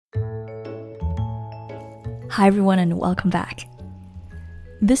Hi everyone and welcome back.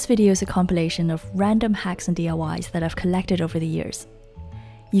 This video is a compilation of random hacks and DIYs that I've collected over the years.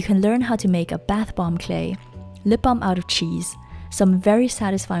 You can learn how to make a bath bomb clay, lip balm out of cheese, some very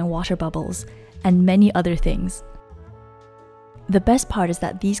satisfying water bubbles, and many other things. The best part is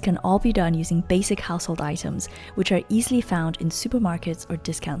that these can all be done using basic household items, which are easily found in supermarkets or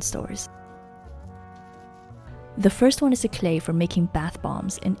discount stores. The first one is a clay for making bath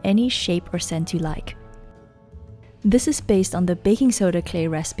bombs in any shape or scent you like. This is based on the baking soda clay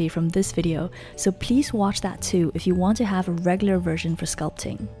recipe from this video, so please watch that too if you want to have a regular version for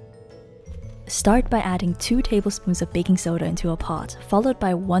sculpting. Start by adding 2 tablespoons of baking soda into a pot, followed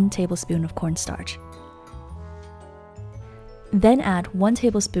by 1 tablespoon of cornstarch. Then add 1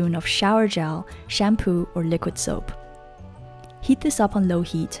 tablespoon of shower gel, shampoo, or liquid soap. Heat this up on low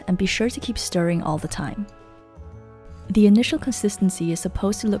heat and be sure to keep stirring all the time. The initial consistency is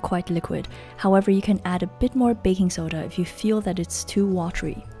supposed to look quite liquid, however you can add a bit more baking soda if you feel that it's too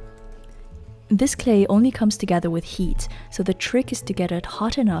watery. This clay only comes together with heat, so the trick is to get it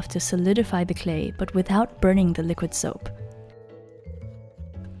hot enough to solidify the clay but without burning the liquid soap.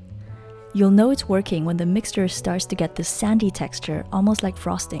 You'll know it's working when the mixture starts to get this sandy texture, almost like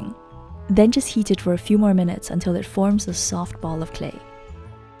frosting. Then just heat it for a few more minutes until it forms a soft ball of clay.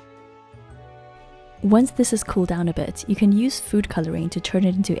 Once this has cooled down a bit, you can use food coloring to turn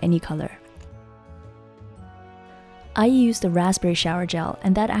it into any color. I used a raspberry shower gel,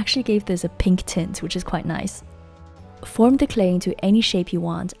 and that actually gave this a pink tint, which is quite nice. Form the clay into any shape you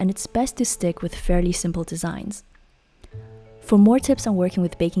want, and it's best to stick with fairly simple designs. For more tips on working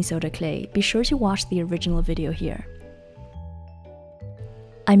with baking soda clay, be sure to watch the original video here.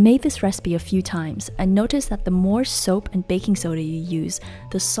 I made this recipe a few times and noticed that the more soap and baking soda you use,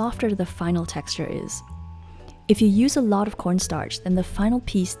 the softer the final texture is. If you use a lot of cornstarch, then the final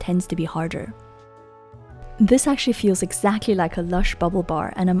piece tends to be harder. This actually feels exactly like a Lush bubble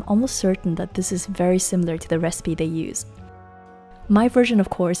bar, and I'm almost certain that this is very similar to the recipe they use. My version,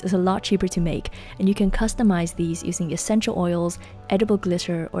 of course, is a lot cheaper to make, and you can customize these using essential oils, edible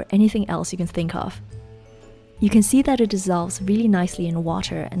glitter, or anything else you can think of. You can see that it dissolves really nicely in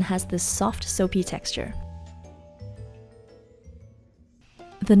water and has this soft, soapy texture.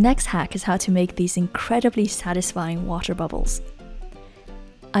 The next hack is how to make these incredibly satisfying water bubbles.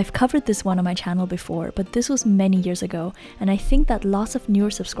 I've covered this one on my channel before, but this was many years ago, and I think that lots of newer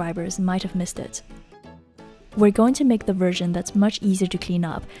subscribers might have missed it. We're going to make the version that's much easier to clean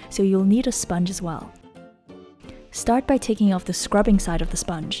up, so you'll need a sponge as well. Start by taking off the scrubbing side of the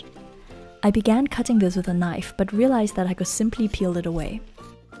sponge. I began cutting this with a knife, but realized that I could simply peel it away.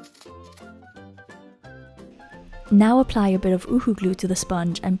 Now apply a bit of Uhu glue to the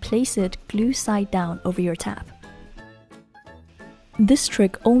sponge and place it glue side down over your tap. This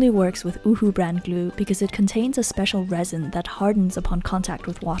trick only works with Uhu brand glue because it contains a special resin that hardens upon contact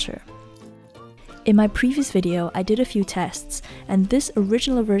with water. In my previous video, I did a few tests, and this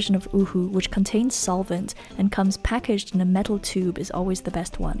original version of Uhu, which contains solvent and comes packaged in a metal tube, is always the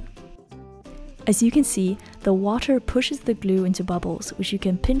best one. As you can see, the water pushes the glue into bubbles, which you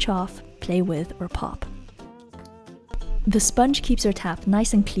can pinch off, play with, or pop. The sponge keeps your tap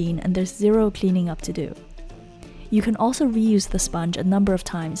nice and clean, and there's zero cleaning up to do. You can also reuse the sponge a number of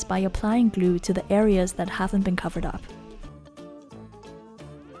times by applying glue to the areas that haven't been covered up.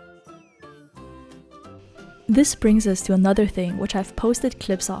 This brings us to another thing which I've posted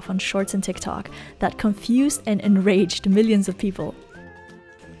clips of on Shorts and TikTok that confused and enraged millions of people.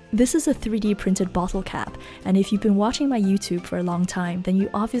 This is a 3D printed bottle cap, and if you've been watching my YouTube for a long time, then you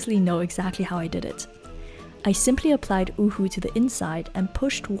obviously know exactly how I did it. I simply applied Uhu to the inside and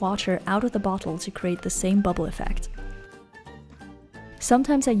pushed water out of the bottle to create the same bubble effect.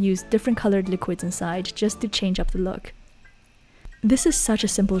 Sometimes I use different colored liquids inside just to change up the look. This is such a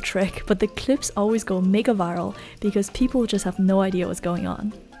simple trick, but the clips always go mega viral because people just have no idea what's going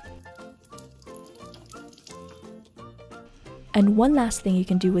on. And one last thing you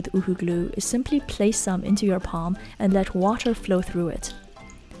can do with Uhu glue is simply place some into your palm and let water flow through it.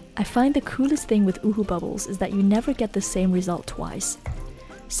 I find the coolest thing with Uhu bubbles is that you never get the same result twice.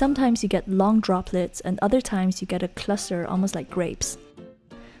 Sometimes you get long droplets, and other times you get a cluster almost like grapes.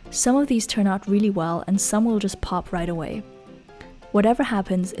 Some of these turn out really well, and some will just pop right away. Whatever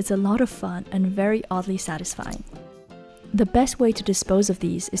happens, it's a lot of fun and very oddly satisfying. The best way to dispose of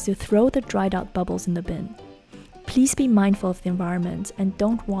these is to throw the dried out bubbles in the bin. Please be mindful of the environment and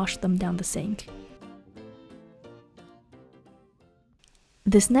don't wash them down the sink.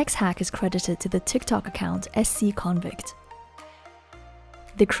 This next hack is credited to the TikTok account SCConvict.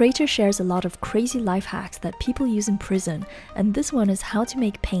 The creator shares a lot of crazy life hacks that people use in prison, and this one is how to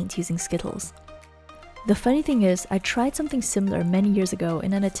make paint using Skittles. The funny thing is, I tried something similar many years ago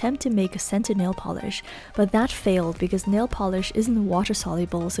in an attempt to make a scented nail polish, but that failed because nail polish isn't water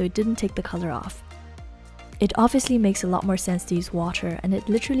soluble, so it didn't take the color off. It obviously makes a lot more sense to use water, and it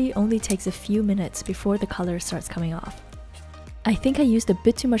literally only takes a few minutes before the color starts coming off. I think I used a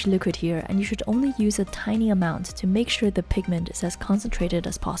bit too much liquid here, and you should only use a tiny amount to make sure the pigment is as concentrated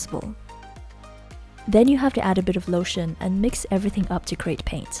as possible. Then you have to add a bit of lotion and mix everything up to create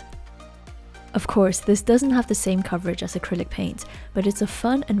paint. Of course, this doesn't have the same coverage as acrylic paint, but it's a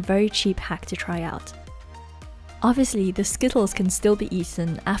fun and very cheap hack to try out. Obviously, the Skittles can still be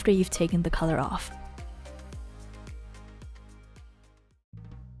eaten after you've taken the color off.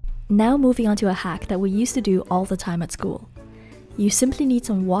 Now moving on to a hack that we used to do all the time at school. You simply need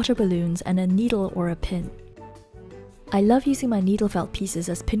some water balloons and a needle or a pin. I love using my needle felt pieces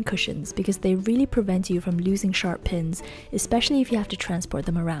as pin cushions because they really prevent you from losing sharp pins, especially if you have to transport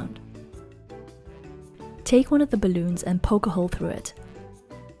them around. Take one of the balloons and poke a hole through it.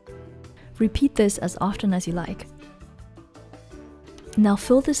 Repeat this as often as you like. Now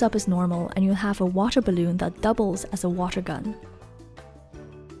fill this up as normal and you'll have a water balloon that doubles as a water gun.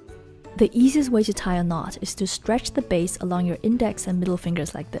 The easiest way to tie a knot is to stretch the base along your index and middle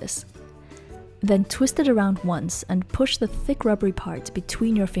fingers like this. Then twist it around once and push the thick rubbery part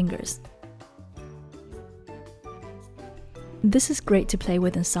between your fingers. This is great to play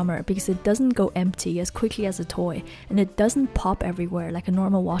with in summer because it doesn't go empty as quickly as a toy and it doesn't pop everywhere like a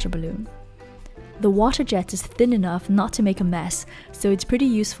normal water balloon. The water jet is thin enough not to make a mess, so it's pretty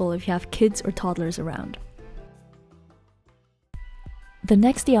useful if you have kids or toddlers around. The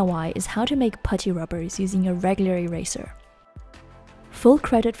next DIY is how to make putty rubbers using a regular eraser. Full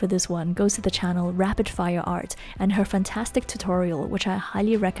credit for this one goes to the channel Rapid Fire Art and her fantastic tutorial, which I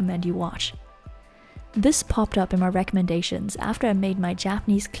highly recommend you watch. This popped up in my recommendations after I made my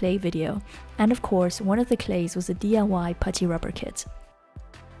Japanese clay video, and of course one of the clays was a DIY putty rubber kit.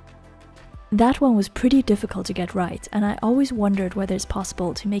 That one was pretty difficult to get right, and I always wondered whether it's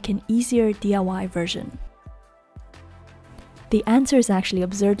possible to make an easier DIY version. The answer is actually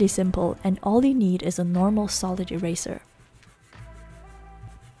absurdly simple, and all you need is a normal solid eraser.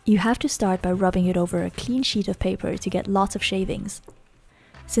 You have to start by rubbing it over a clean sheet of paper to get lots of shavings.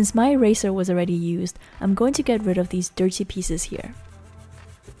 Since my eraser was already used, I'm going to get rid of these dirty pieces here.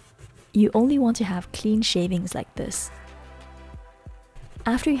 You only want to have clean shavings like this.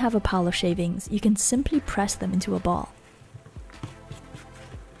 After you have a pile of shavings, you can simply press them into a ball.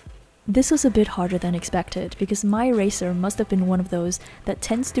 This was a bit harder than expected because my eraser must have been one of those that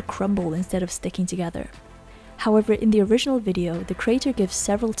tends to crumble instead of sticking together. However, in the original video, the creator gives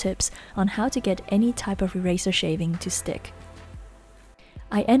several tips on how to get any type of eraser shaving to stick.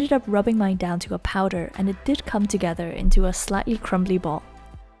 I ended up rubbing mine down to a powder and it did come together into a slightly crumbly ball.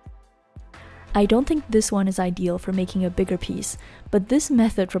 I don't think this one is ideal for making a bigger piece, but this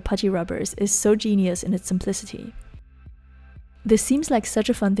method for putty rubbers is so genius in its simplicity. This seems like such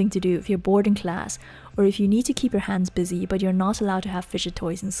a fun thing to do if you're bored in class or if you need to keep your hands busy but you're not allowed to have fidget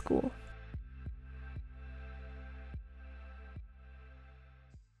toys in school.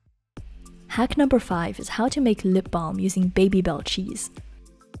 Hack number 5 is how to make lip balm using Baby Bell cheese.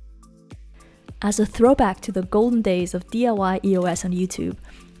 As a throwback to the golden days of DIY EOS on YouTube,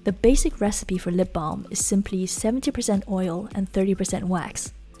 the basic recipe for lip balm is simply 70% oil and 30%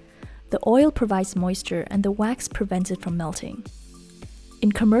 wax. The oil provides moisture and the wax prevents it from melting.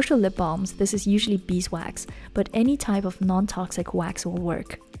 In commercial lip balms, this is usually beeswax, but any type of non-toxic wax will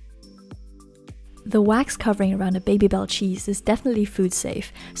work. The wax covering around a Baby Bell cheese is definitely food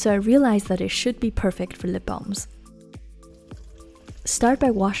safe, so I realized that it should be perfect for lip balms. Start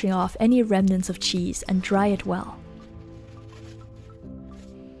by washing off any remnants of cheese and dry it well.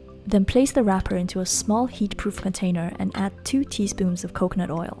 Then place the wrapper into a small heat-proof container and add 2 teaspoons of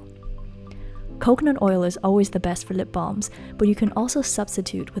coconut oil. Coconut oil is always the best for lip balms, but you can also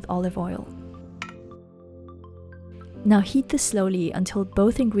substitute with olive oil. Now heat this slowly until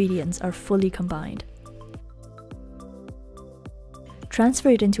both ingredients are fully combined. Transfer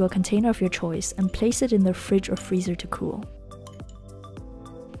it into a container of your choice and place it in the fridge or freezer to cool.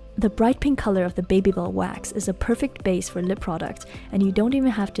 The bright pink color of the Baby Bell wax is a perfect base for lip product, and you don't even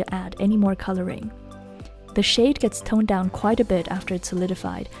have to add any more coloring. The shade gets toned down quite a bit after it's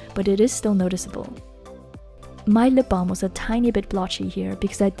solidified, but it is still noticeable. My lip balm was a tiny bit blotchy here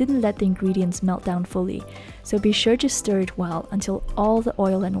because I didn't let the ingredients melt down fully, so be sure to stir it well until all the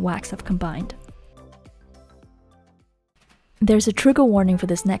oil and wax have combined. There's a trigger warning for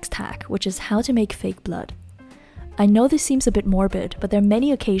this next hack, which is how to make fake blood. I know this seems a bit morbid, but there are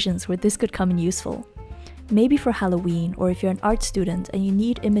many occasions where this could come in useful. maybe for Halloween or if you're an art student and you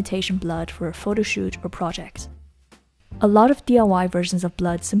need imitation blood for a photo shoot or project. A lot of DIY versions of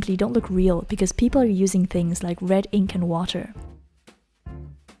blood simply don't look real because people are using things like red ink and water.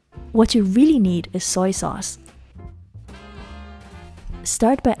 What you really need is soy sauce.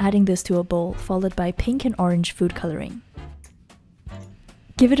 Start by adding this to a bowl, followed by pink and orange food coloring.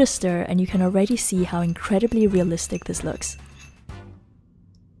 Give it a stir and you can already see how incredibly realistic this looks.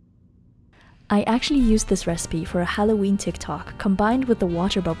 I actually used this recipe for a Halloween TikTok combined with the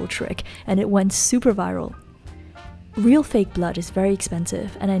water bubble trick, and it went super viral. Real fake blood is very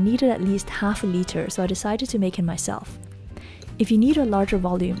expensive and I needed at least half a liter, so I decided to make it myself. If you need a larger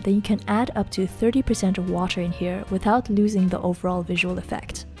volume, then you can add up to 30% of water in here without losing the overall visual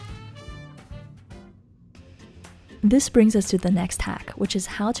effect. This brings us to the next hack, which is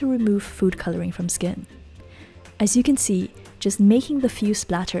how to remove food coloring from skin. As you can see, just making the few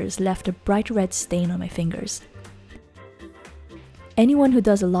splatters left a bright red stain on my fingers. Anyone who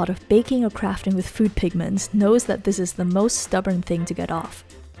does a lot of baking or crafting with food pigments knows that this is the most stubborn thing to get off.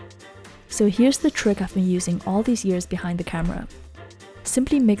 So here's the trick I've been using all these years behind the camera.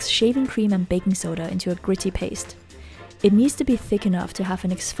 Simply mix shaving cream and baking soda into a gritty paste. It needs to be thick enough to have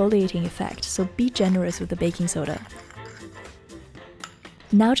an exfoliating effect, so be generous with the baking soda.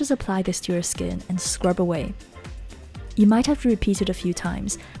 Now just apply this to your skin and scrub away. You might have to repeat it a few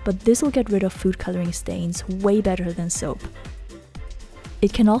times, but this will get rid of food coloring stains way better than soap.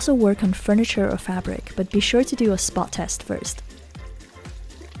 It can also work on furniture or fabric, but be sure to do a spot test first.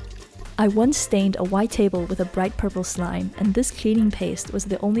 I once stained a white table with a bright purple slime, and this cleaning paste was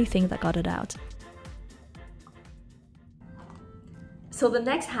the only thing that got it out. So the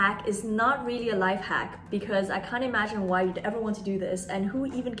next hack is not really a life hack, because I can't imagine why you'd ever want to do this and who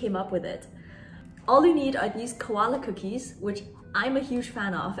even came up with it. All you need are these koala cookies, which I'm a huge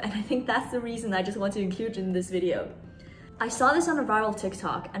fan of, and I think that's the reason I just want to include it in this video. I saw this on a viral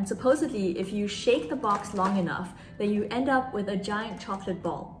TikTok, and supposedly if you shake the box long enough, then you end up with a giant chocolate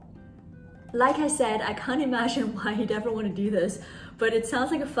ball. Like I said, I can't imagine why you'd ever want to do this, but it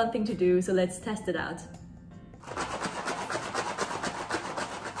sounds like a fun thing to do, so let's test it out.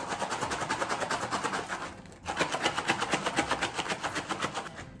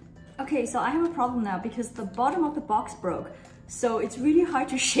 Okay, so I have a problem now because the bottom of the box broke, so it's really hard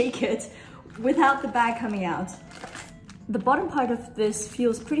to shake it without the bag coming out. The bottom part of this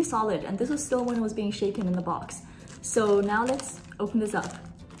feels pretty solid, and this was still when it was being shaken in the box. So now let's open this up.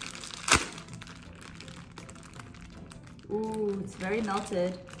 Ooh, it's very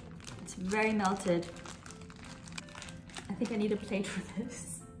melted. It's very melted. I think I need a plate for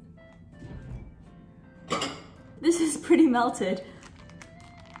this. This is pretty melted.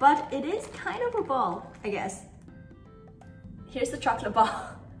 But it is kind of a ball, I guess. Here's the chocolate ball.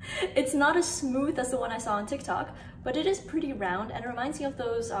 It's not as smooth as the one I saw on TikTok, but it is pretty round and it reminds me of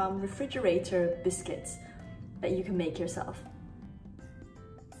those refrigerator biscuits that you can make yourself.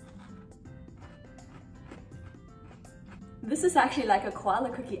 This is actually like a koala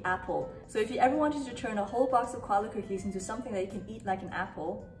cookie apple. So if you ever wanted to turn a whole box of koala cookies into something that you can eat like an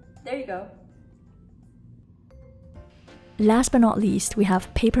apple, there you go. Last but not least, we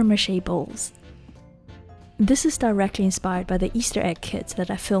have paper mache bowls. This is directly inspired by the Easter egg kit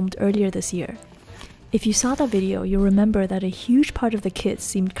that I filmed earlier this year. If you saw that video, you'll remember that a huge part of the kit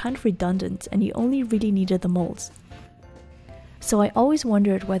seemed kind of redundant and you only really needed the molds. So I always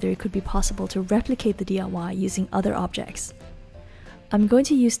wondered whether it could be possible to replicate the DIY using other objects. I'm going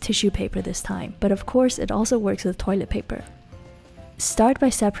to use tissue paper this time, but of course it also works with toilet paper. Start by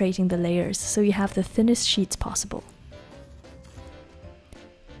separating the layers so you have the thinnest sheets possible.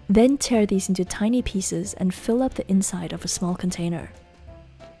 Then tear these into tiny pieces and fill up the inside of a small container.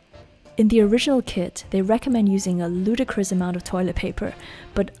 In the original kit, they recommend using a ludicrous amount of toilet paper,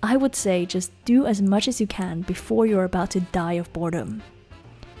 but I would say just do as much as you can before you're about to die of boredom.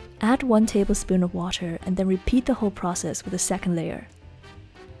 Add 1 tablespoon of water and then repeat the whole process with a second layer.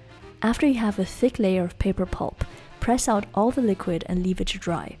 After you have a thick layer of paper pulp, press out all the liquid and leave it to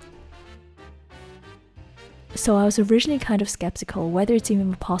dry. So I was originally kind of skeptical whether it's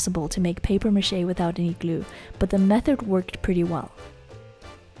even possible to make paper mache without any glue, but the method worked pretty well.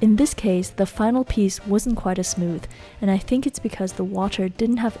 In this case, the final piece wasn't quite as smooth, and I think it's because the water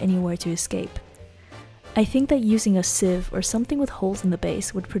didn't have anywhere to escape. I think that using a sieve or something with holes in the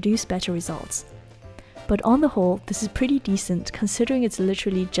base would produce better results. But on the whole, this is pretty decent considering it's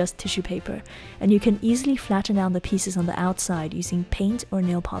literally just tissue paper, and you can easily flatten down the pieces on the outside using paint or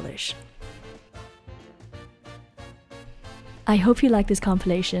nail polish. I hope you like this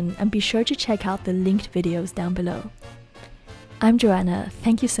compilation, and be sure to check out the linked videos down below. I'm Joanna,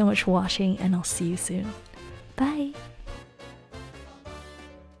 thank you so much for watching, and I'll see you soon. Bye!